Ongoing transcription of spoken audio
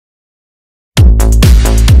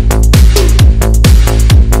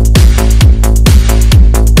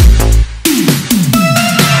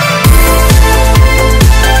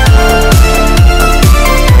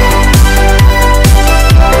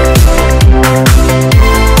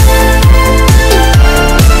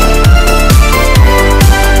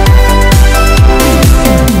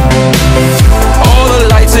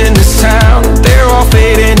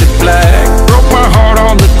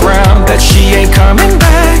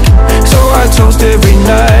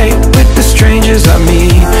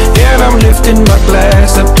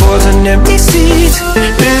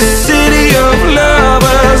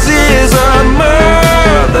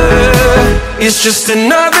It's just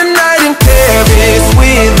another night in Paris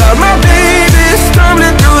without my baby,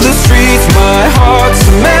 stumbling through the streets, my heart's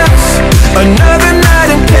a mess. Another night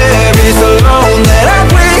in Paris alone that I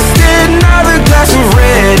wasted, another glass of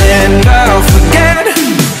red and I'll forget.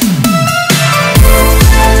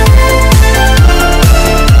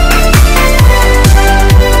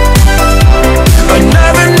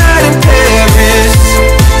 Another night in Paris.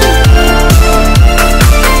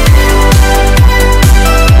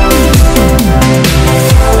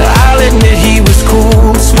 I'll admit he was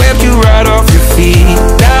cool, swept you right off your feet.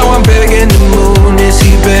 Now I'm begging the moon, is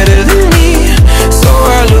he better than me? So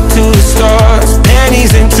I look to the stars,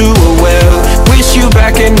 panties into a well. Wish you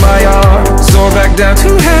back in my arms, or back down to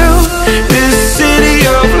hell. This city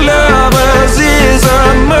of lovers is a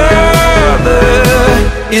murder.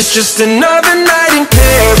 It's just another night in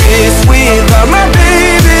Paris without my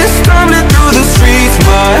baby, stumbling through the streets,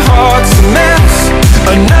 my heart's a mess.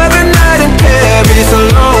 Another night in Paris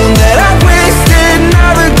alone that I wasted,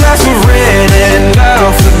 another glass of red and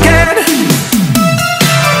I'll forget.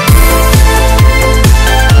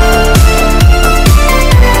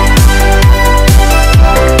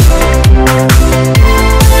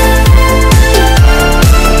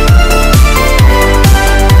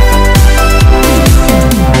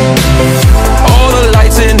 All the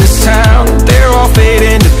lights in this town, they're all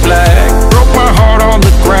fading to black. Broke my heart on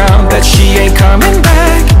the ground that she ain't coming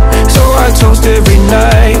back. So I toast every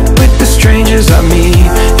night with the strangers I meet,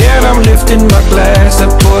 and I'm lifting my glass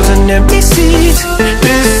up towards an empty seat.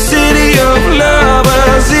 This city of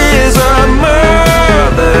lovers is a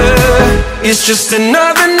murder. It's just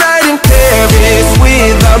another night in Paris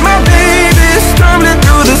without my baby, stumbling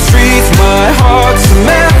through the streets, my heart's a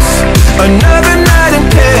mess. Another night in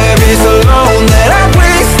Paris alone that I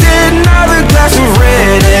wasted, another glass of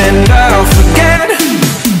red and I'll forget.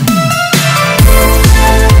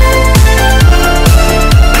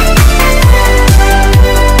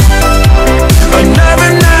 Another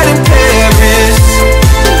night in Paris.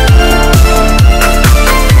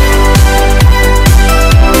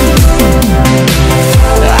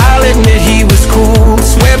 I'll admit he was cool,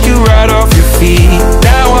 swept you right off your feet.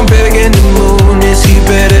 Now I'm begging the moon, is he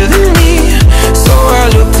better than me? So I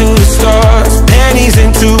look to the stars, panties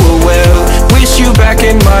into a well. Wish you back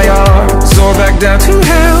in my arms, or back down to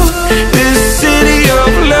hell. This city of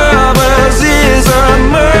lovers is a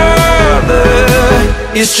murder.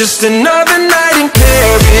 It's just another night in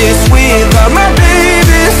Paris without my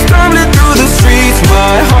baby, stumbling through the streets,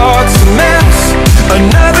 my heart's a mess.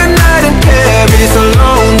 Another night in Paris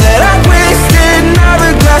alone that I wasted,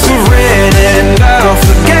 another glass of red and I'll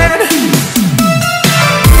forget.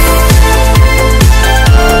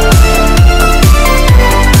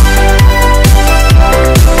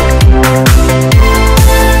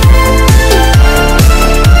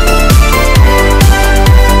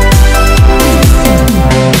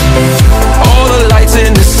 All the lights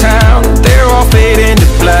in this town, they're all fading to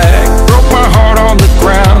black. Broke my heart on the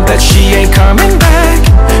ground that she ain't coming back.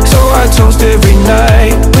 So I toast every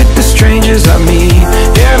night with the strangers I meet,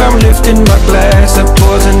 and I'm lifting my glass up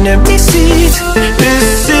towards an empty seat. This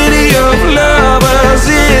city of lovers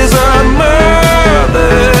is a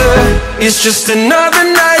murder. It's just another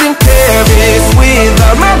night in Paris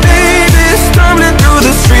without my baby, stumbling through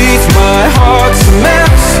the streets, my heart's a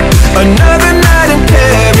mess. Another night in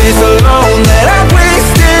Paris alone that I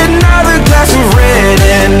wasted, another glass of red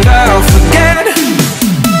and I'll forget.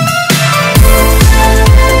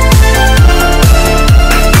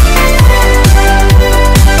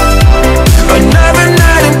 Another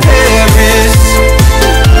night in Paris.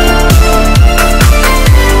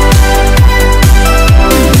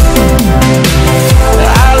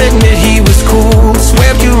 I'll admit he was cool,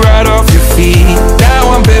 swept you right off your feet.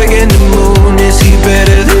 Now I'm begging the moon, is he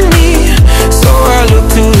better than me? So I look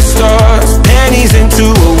to the stars, panties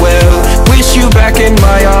into a well. Wish you back in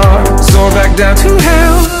my arms, or back down to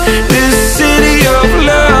hell. This city of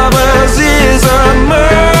lovers is a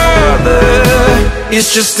murder.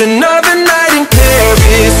 It's just another night in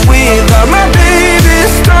Paris without my baby,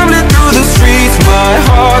 stumbling through the streets, my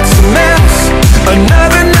heart's a mess.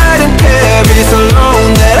 Another night in Paris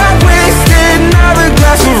alone that I wasted, another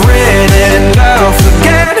glass of red and I'll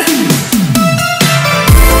forget.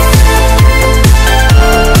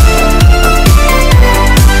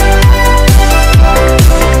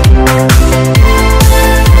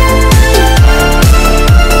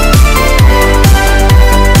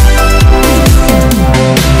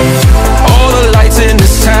 All the lights in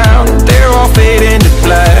this town,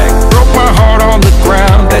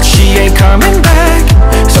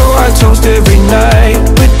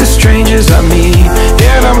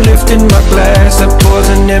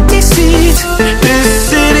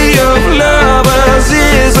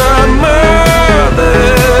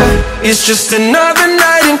 It's just another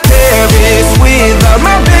night in Paris without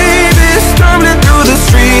my baby. Stumbling through the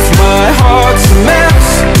streets, my heart's a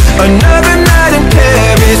mess. Another night in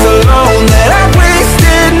Paris alone that I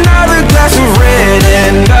wasted. Another glass of red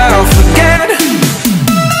and I'll forget.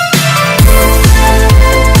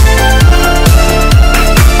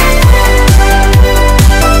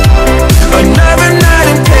 Another night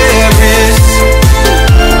in Paris.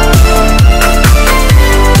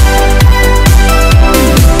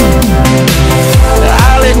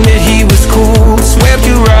 I'll admit he was cool, swept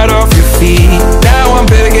you right off your feet. Now I'm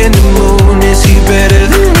begging the moon, is he better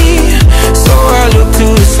than me? So I look to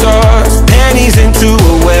the stars, panties into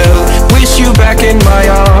a well. Wish you back in my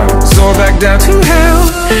arms, or back down to hell.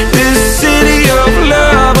 This city of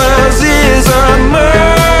lovers is a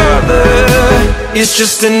murder. It's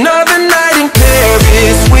just another night in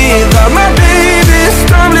Paris without my baby.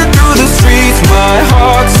 Stumbling through the streets, my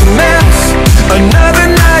heart's a mess. Another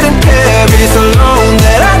night in Paris alone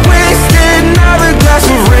that I wasted. Another glass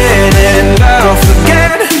of red and I'll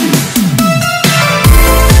forget.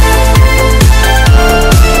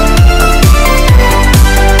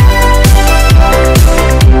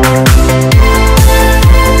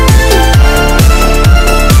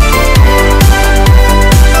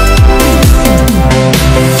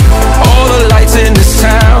 All the lights in this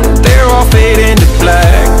town, they're all fading to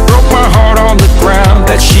black. Broke my heart on the ground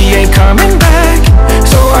that she ain't coming back.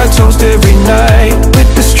 So I toast every night with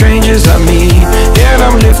the strangers I meet. Yeah,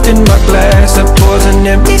 I'm lifting my glass up towards an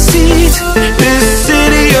empty seat. This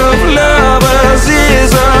city of lovers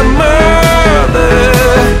is a murder.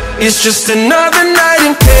 It's just another night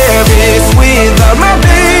in Paris without my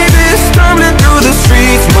baby. Stumbling through the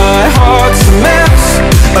streets, my heart's a mess.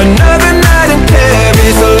 Another night in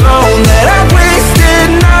Paris alone that I wasted.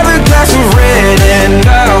 Another glass of red and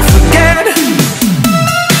I'll forget.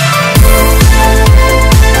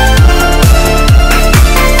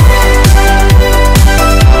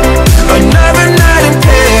 Another night in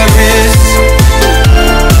Paris.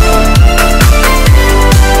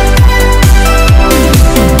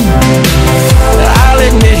 I'll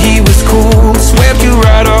admit he was cool, swept you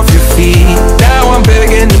right off your feet. Now I'm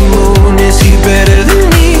begging the moon, is he better than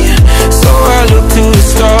me? So I look to the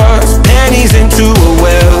stars, panties into a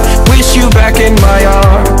well. Wish you back in my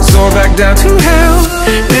arms, or back down to hell.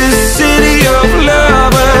 This city of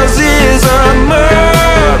lovers is a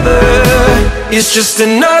murder. It's just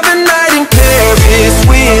another night in Paris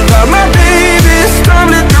without my baby.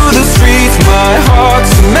 Stumbling through the streets, my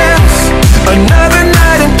heart's a mess. Another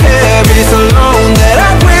night in Paris alone that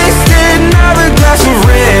I wasted. Another glass of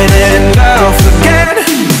red and I'll forget.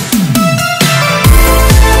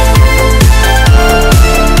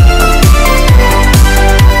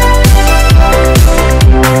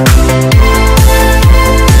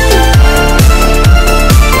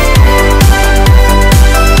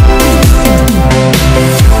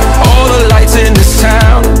 All the lights in this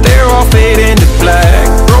town, they're all fading to black.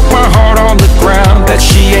 Broke my heart on the ground that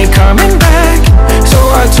she ain't coming back. So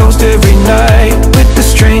I toast every night with the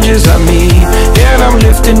strangers I meet. Yeah, I'm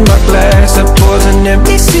lifting my glass up towards an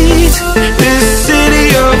empty seat. This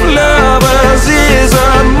city of lovers is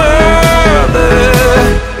a murder.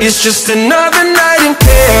 It's just another night in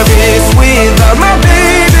Paris without my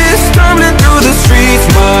baby. Stumbling through the streets,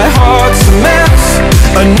 my heart's a mess.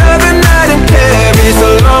 Another night in Paris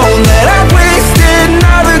alone that I wasted.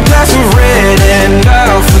 Another glass of red and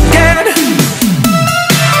I'll forget.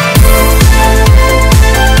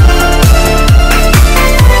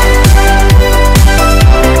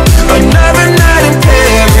 Another night in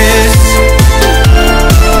Paris.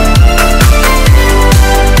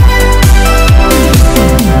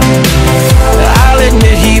 I'll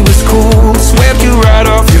admit he was cool, swept you right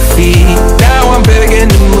off your feet. Now I'm begging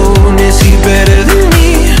the moon, is he better than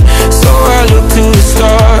me? So I look to the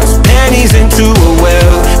stars, panties into a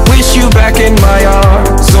well. Wish you back in my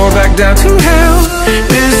arms, or back down to hell.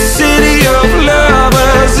 This city of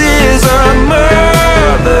lovers is a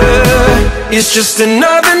murder. It's just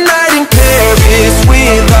another night in Paris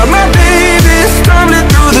without my baby. Stumbling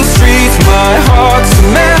through the streets, my heart's a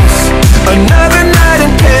mess. Another night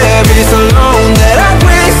in Paris alone that I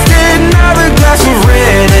wasted. Another glass of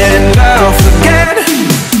red and I'll forget.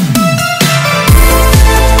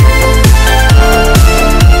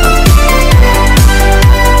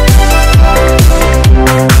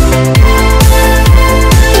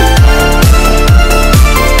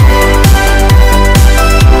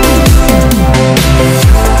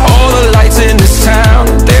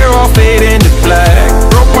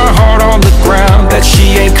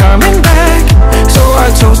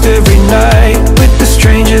 Every night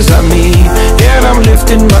I'm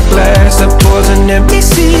lifting my glass, that pours an empty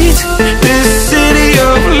seat. This city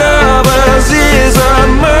of lovers is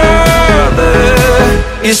a mother.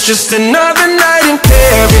 It's just another night in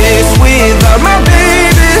Paris without my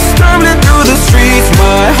baby. Stumbling through the streets,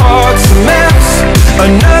 my heart's a mess.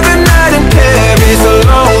 Another night in Paris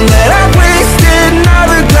alone that I wasted.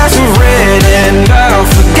 Another glass of red and I'll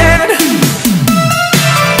forget.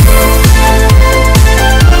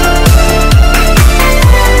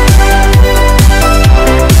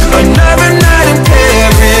 Another night in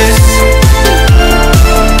Paris.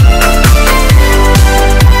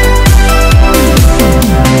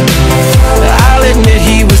 I'll admit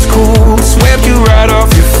he was cool, swept you right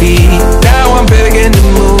off your feet. Now I'm begging the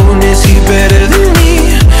moon, is he better than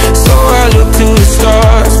me? So I look to the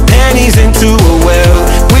stars, panties into a well.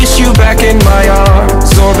 Wish you back in my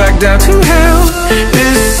arms, or back down to hell.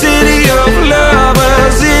 This city of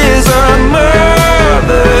lovers is a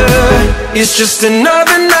mother. It's just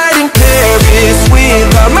another night in Paris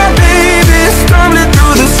without my baby. Stumbling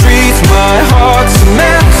through the streets, my heart's a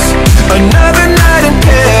mess. Another night in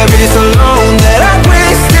Paris alone that I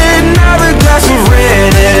wasted. Another glass of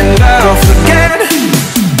red and I'll forget.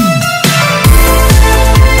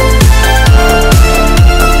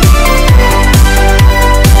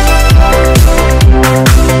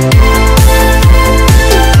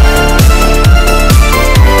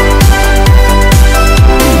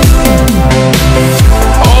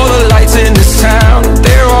 All the lights in this town,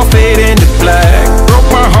 they're all fading to black. Broke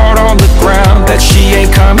my heart on the ground that she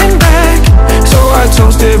ain't coming back. So I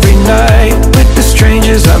toast every night with the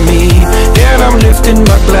strangers I meet. Yeah, I'm lifting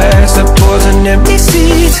my glass, that pours an empty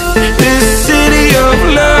seat. This city of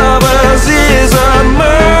lovers is a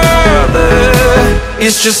mother.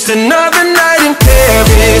 It's just another night in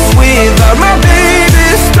Paris without my baby.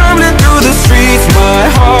 Stumbling through the streets, my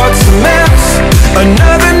heart's a mess.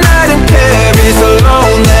 Another night in Paris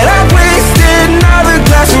alone that I wasted. Another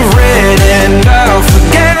glass of red and I'll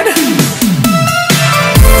forget.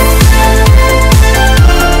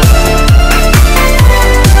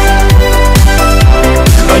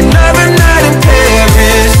 Another night in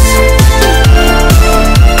Paris.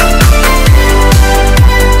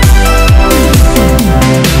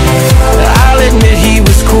 I'll admit he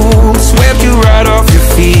was cool, swept you right off your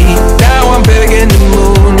feet. Now I'm begging the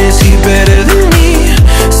moon, is he better than me?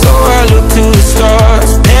 So I look to the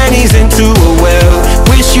stars, panties into a well.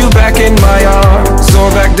 Wish you back in my arms, or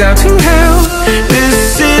back down to hell. This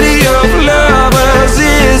city of lovers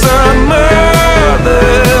is a mother.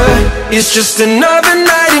 It's just another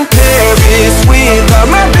night in Paris without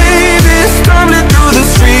my baby. Stumbling through the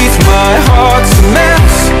streets, my heart's a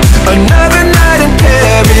mess. Another night in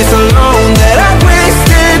Paris alone that I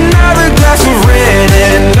wasted. Another glass of red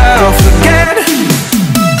and I'll forget.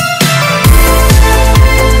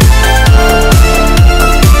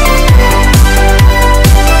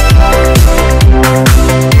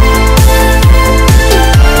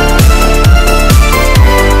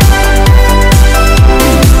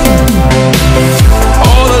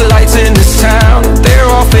 All the lights in this town, they're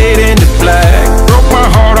all fading to black. Broke my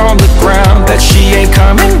heart on the ground that she ain't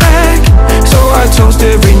coming back. So I toast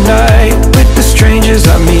every night with the strangers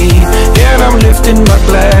I meet. Yeah, I'm lifting my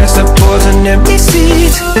glass, that pours an empty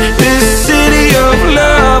seat. This city of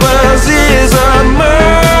lovers is a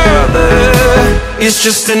mother. It's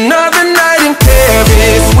just another night in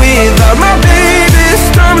Paris without my baby.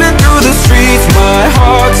 Stumbling through the streets, my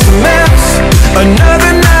heart's a mess.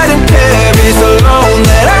 Another night in Paris alone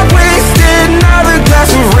that I wasted. Another glass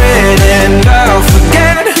of red and I'll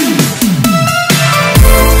forget.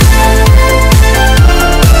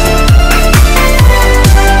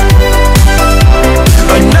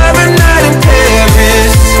 Another night in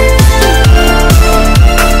Paris.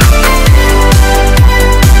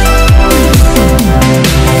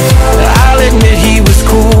 I'll admit he was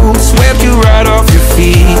cool, swept you right off your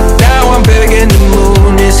feet. Now I'm begging the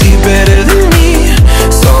moon, is he better than me?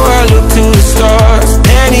 So I look to the stars,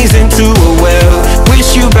 panties into a well.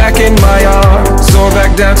 Wish you back in my arms, or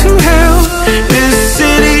back down to hell. This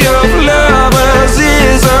city of lovers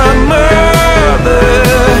is a mother.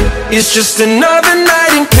 It's just another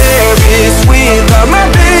night in Paris without my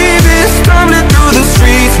baby. Stumbling through the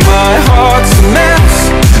streets, my heart's a mess.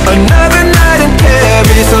 Another night in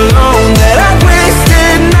Paris alone that I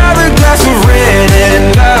wasted. Another glass of red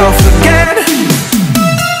and I'll forget.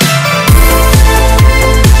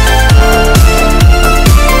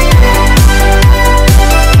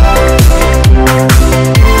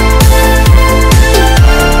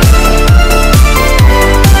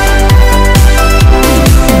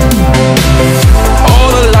 All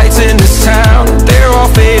the lights in this town, they're all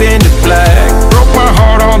fading to black.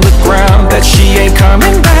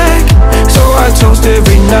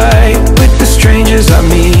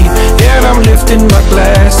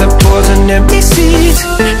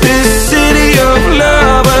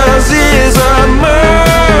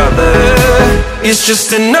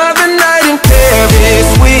 just another night in Paris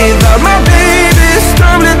without my baby.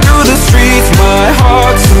 Stumbling through the streets, my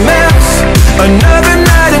heart's a mess. Another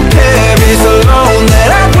night in Paris alone that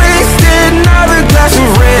I wasted. Another glass of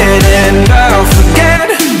red and I'll forget.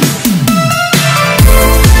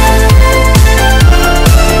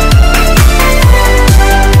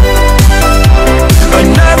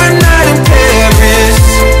 Another night in Paris.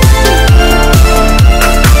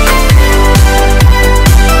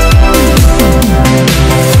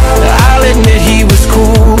 I'll admit he was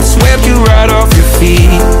cool, swept you right off your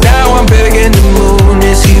feet. Now I'm begging the moon,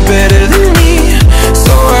 is he better than me?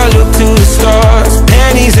 So I look to the stars,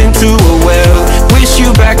 panties into a well. Wish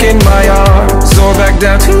you back in my arms, or back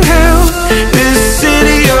down to hell. This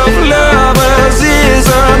city of lovers is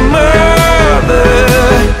a murder.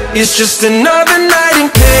 It's just another night in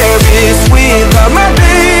Paris without my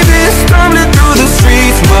baby. Stumbling through the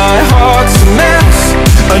streets, my heart's a mess.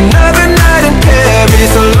 Another night in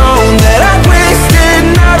Paris alone that I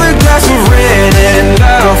wasted. Another glass of red and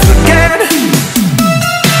I'll forget.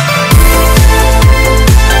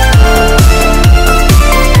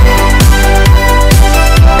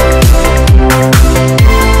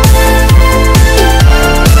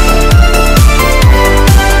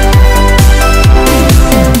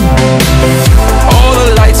 All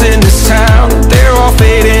the lights in this town, they're all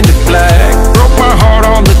fading to black. Broke my heart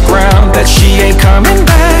on the ground that she ain't coming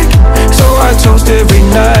back. So I toast every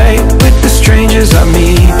night with the strangers I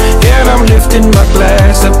meet. And I'm lifting my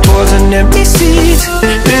glass up towards an empty seat.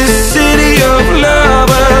 This city of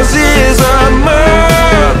lovers is a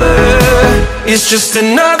murder. It's just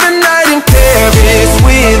another night in Paris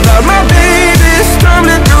without my baby.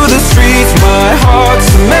 Stumbling through the streets, my heart's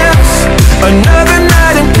a mess. Another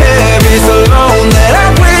night in Paris alone that I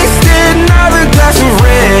wasted. Another glass of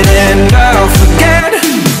red and I'll forget.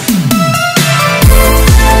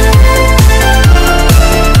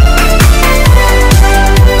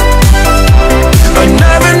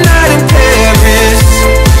 Another night in Paris.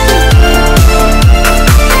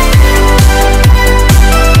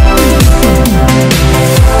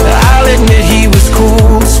 I'll admit he was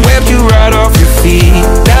cool, swept you right off your feet.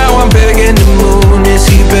 Now I'm begging the moon, is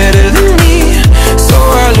he better than me? So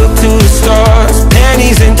I look to the stars,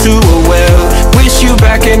 panties into a well. Wish you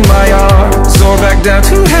back in my arms, or back down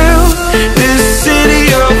to hell. This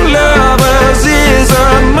city of lovers is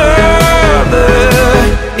a murder.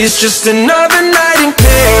 It's just another night in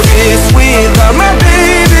Paris without my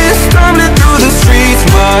baby. Stumbling through the streets,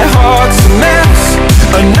 my heart's a mess.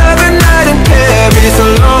 Another night in Paris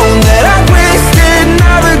alone that I wasted.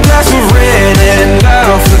 Another glass of red and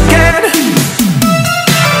I'll forget.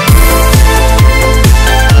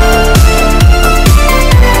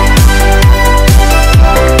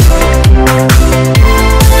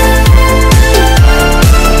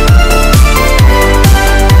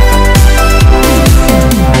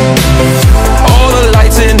 All the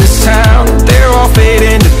lights in this town, they're all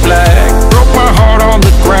fading to black. Broke my heart on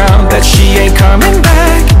the ground that she ain't coming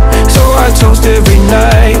back. So I toast every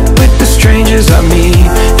night with the strangers I meet.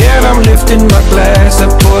 And I'm lifting my glass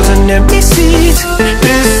up towards an empty seat.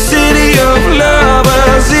 This city of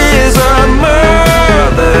lovers is a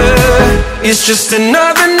murder. It's just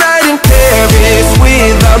another night in Paris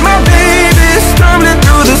without my baby. Stumbling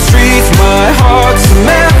through the streets, my heart's a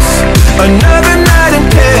mess. Another night in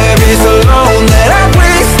Paris alone that I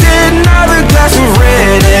wasted. Another glass of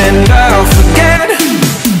red and I'll forget.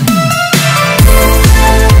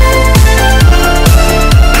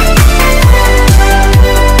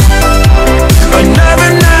 Another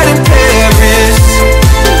night in Paris.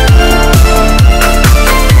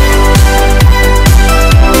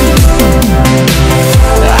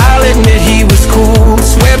 I'll admit he was cool,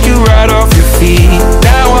 swept you right off your feet.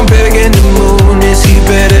 Now I'm begging the moon, is he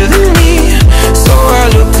better than me? So I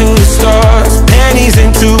look to the stars, panties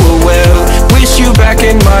into a well. Wish you back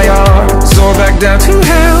in my arms, or back down to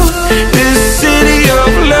hell. This city of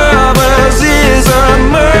lovers is a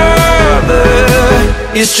murder.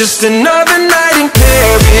 It's just another night in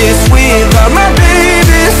Paris without my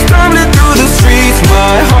baby. Stumbling through the streets,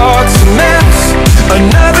 my heart's a mess.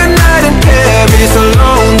 Another night in Paris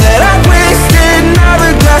alone that I wasted.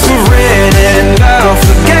 Another glass of red and I'll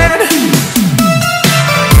forget.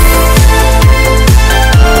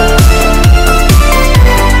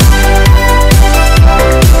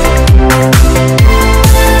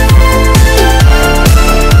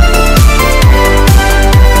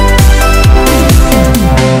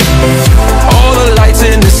 All the lights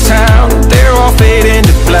in this town, they're all fading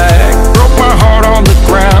to black. Broke my heart on the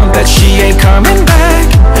ground that she ain't coming back.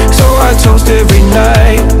 So I toast every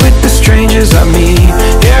night with the strangers I meet.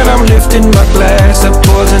 And I'm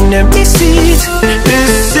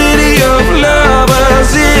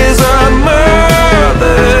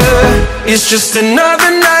It's just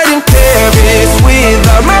another night in Paris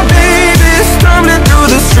without my baby. Stumbling through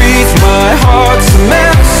the streets, my heart's a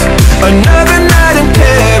mess. Another night in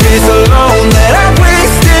Paris alone that I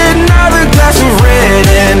wasted. Another glass of red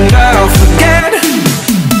and I'll forget.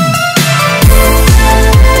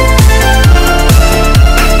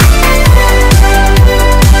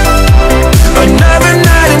 Another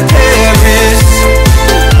night in Paris.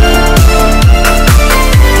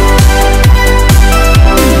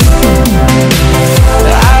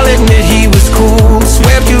 I'll admit he was cool,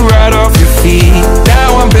 swept you right off your feet.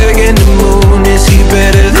 Now I'm begging the moon, is he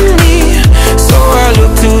better than me? So I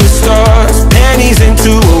look to the stars, panties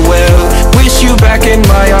into a well. Wish you back in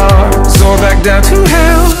my arms, or back down to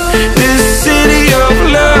hell. This city of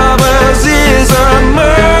lovers is a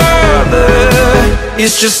murder.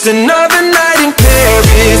 It's just another night in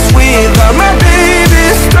Paris without my baby.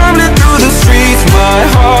 Stumbling through the streets, my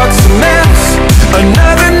heart's a mess.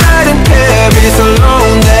 Another night in Paris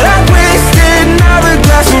alone that I wasted. Another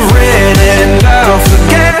glass of red and I'll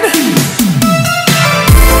forget.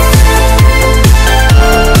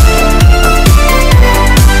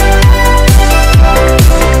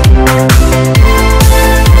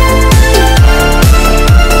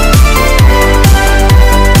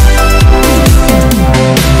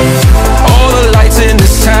 All the lights in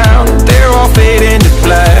this town, they're all fading to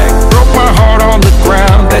black. Broke my heart on the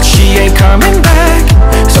ground that she ain't coming back.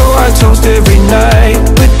 So I toast every night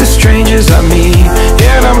with the strangers I meet,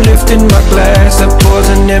 and I'm lifting my glass up towards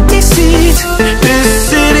an empty seat. This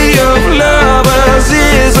city of lovers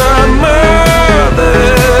is a murder.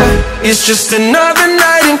 It's just another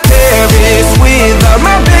night in Paris without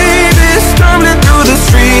my baby. Stumbling through the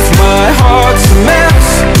streets, my heart's a mess.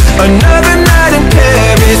 Another night in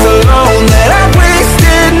Paris alone that I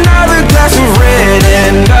wasted. Another glass of red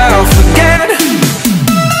and I'll forget.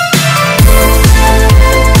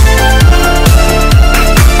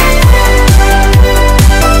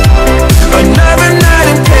 Another night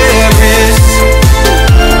in Paris.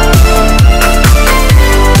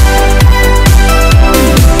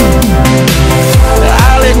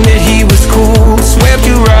 I'll admit he was cool, swept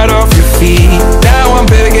you right off your feet. Now I'm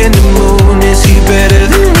begging the moon, is he better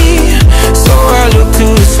than me? So I look to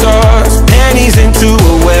the stars, panties into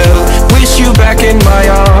a well. Wish you back in my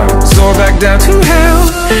arms, or back down to hell.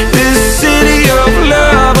 This city of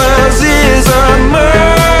lovers is a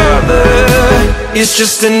murder. It's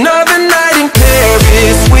just another night in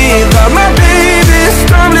Paris without my baby.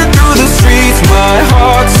 Stumbling through the streets, my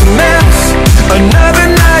heart's a mess. Another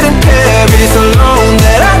night in Paris alone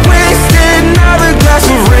that I wasted. Another glass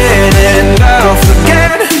of red and I'll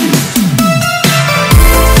forget.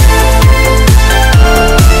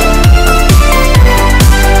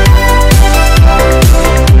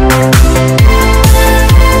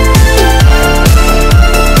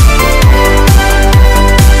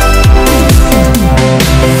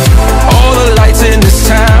 All the lights in this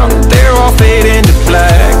town, they're all fading to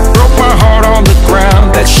black. Broke my heart on the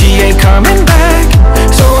ground that she ain't coming back.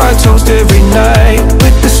 So I toast every night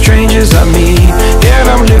with the strangers I meet, and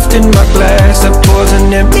I'm lifting my glass up towards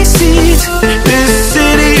an empty seat. This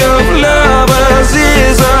city of lovers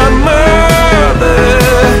is a murder.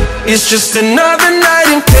 It's just another night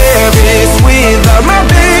in Paris without my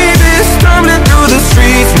baby. Stumbling through the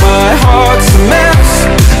streets, my heart's a mess.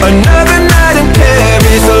 Another night in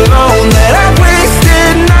Paris alone that I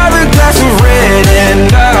wasted. Another glass of red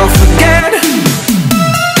and I'll forget.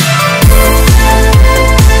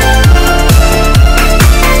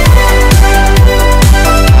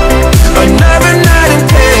 Another night in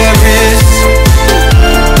Paris.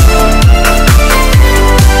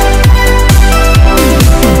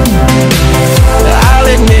 I'll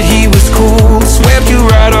admit he was cool, swept you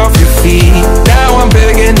right off your feet. Now I'm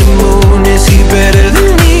begging the moon, is he better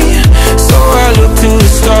than me? So I look to the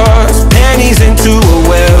stars, panties into a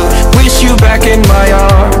well. Wish you back in my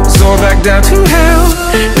arms, or back down to hell.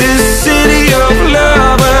 This city of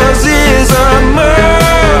lovers is a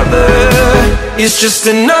murder. It's just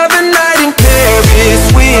another night in Paris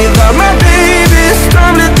without my baby.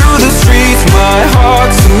 Stumbling through the streets, my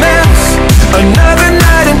heart's a mess. Another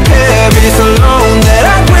night in Paris alone that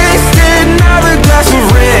I wasted. Another glass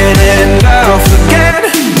of red and I'll forget.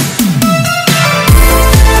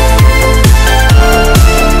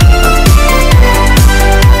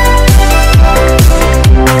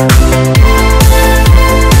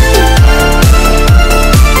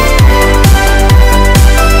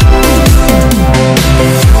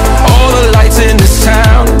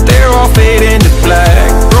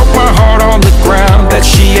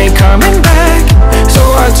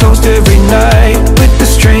 Every night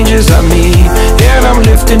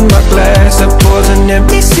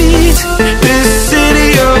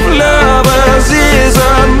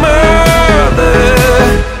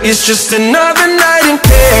It's just another night in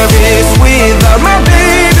Paris without my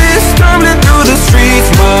baby, stumbling through the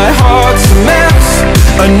streets, my heart's a mess.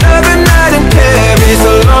 Another night in Paris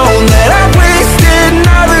alone that I wasted,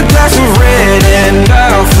 another glass of red and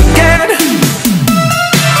I'll forget.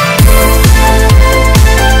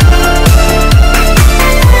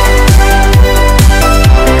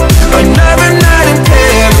 Another night in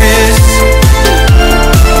Paris.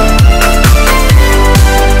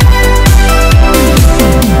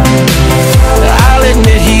 I'll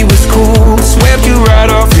admit he was cool, swept you right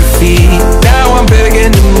off your feet. Now I'm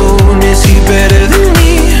begging the moon, is he better than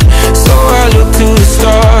me? So I look to the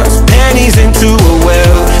stars, panties into a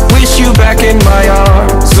well. Wish you back in my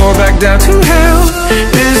arms, or back down to hell.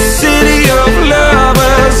 This city of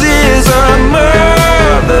lovers is a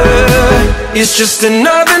murder. It's just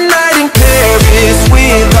another night in Paris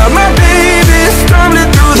without my baby,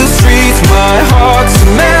 stumbling through the streets, my heart's a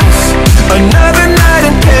mess. Another night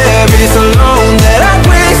in Paris alone that I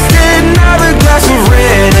wasted, another glass of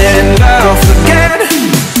red and I'll forget.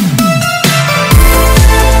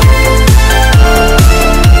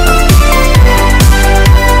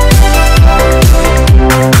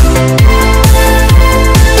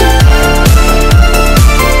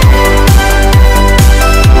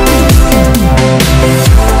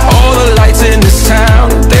 All the lights in this town,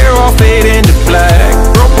 they're all fading to black.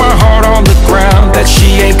 Broke my heart on the ground that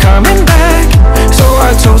she ain't coming back. So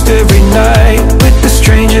I toast every night with the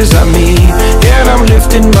strangers I meet, and I'm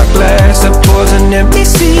lifting my glass up towards an empty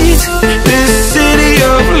seat. This city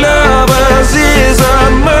of lovers is a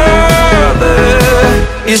murder.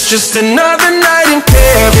 It's just another night in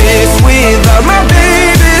Paris without my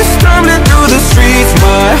baby, stumbling through the streets,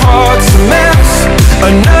 my heart's a mess.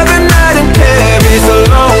 Another night in Paris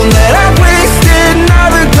alone that I wasted,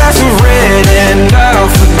 another glass of red and I'll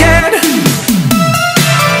forget.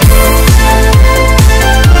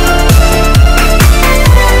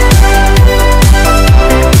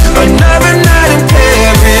 Another night in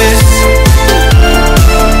Paris.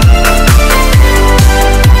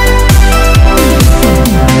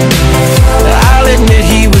 I'll admit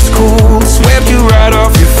he was cool, swept you right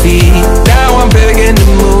off your feet. Now I'm begging the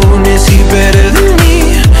moon, is he better than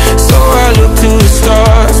me? So I look to the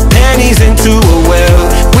stars, panties into a well.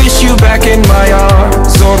 Wish you back in my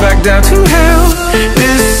arms, or back down to hell.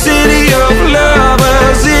 This city of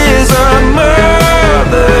lovers is a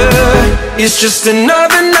murder. It's just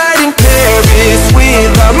another night in Paris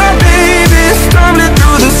without my baby, stumbling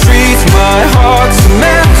through the streets, my heart's a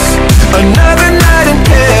mess. Another night in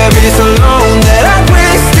Paris alone that I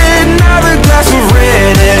wasted, another glass of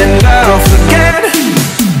red and I'll forget.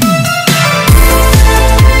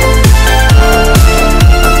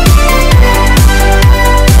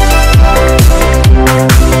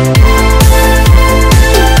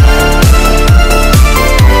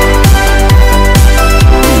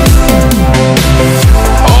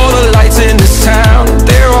 All the lights in this town,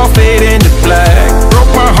 they're all fading to black.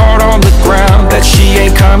 Broke my heart on the ground that she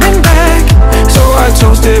ain't coming back. So I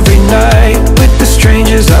toast every night with the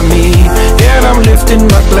strangers I meet, and I'm lifting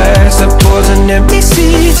my glass up towards an empty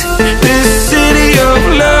seat. This city of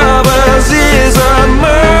lovers is a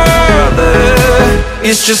murder.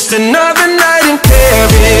 It's just another night in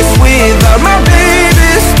Paris without my baby,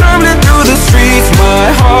 stumbling through the streets, my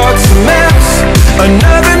heart's a mess.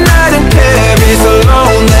 Another night in Paris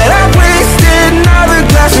alone that I wasted, another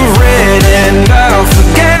glass of red and I'll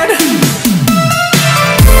forget.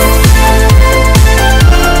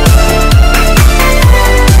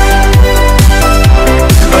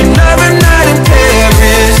 Another night in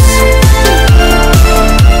Paris.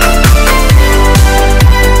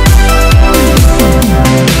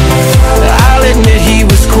 I'll admit he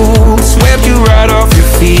was cool, swept you right off your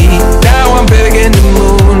feet. Now I'm begging the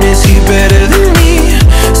moon, is he better than me?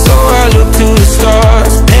 So I look to the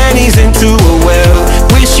stars, panties into a well.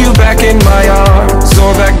 Wish you back in my arms,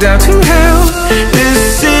 or back down to hell. This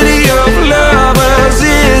city of lovers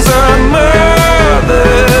is a murder.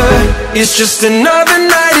 It's just another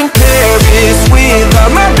night in Paris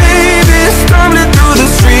without my baby, stumbling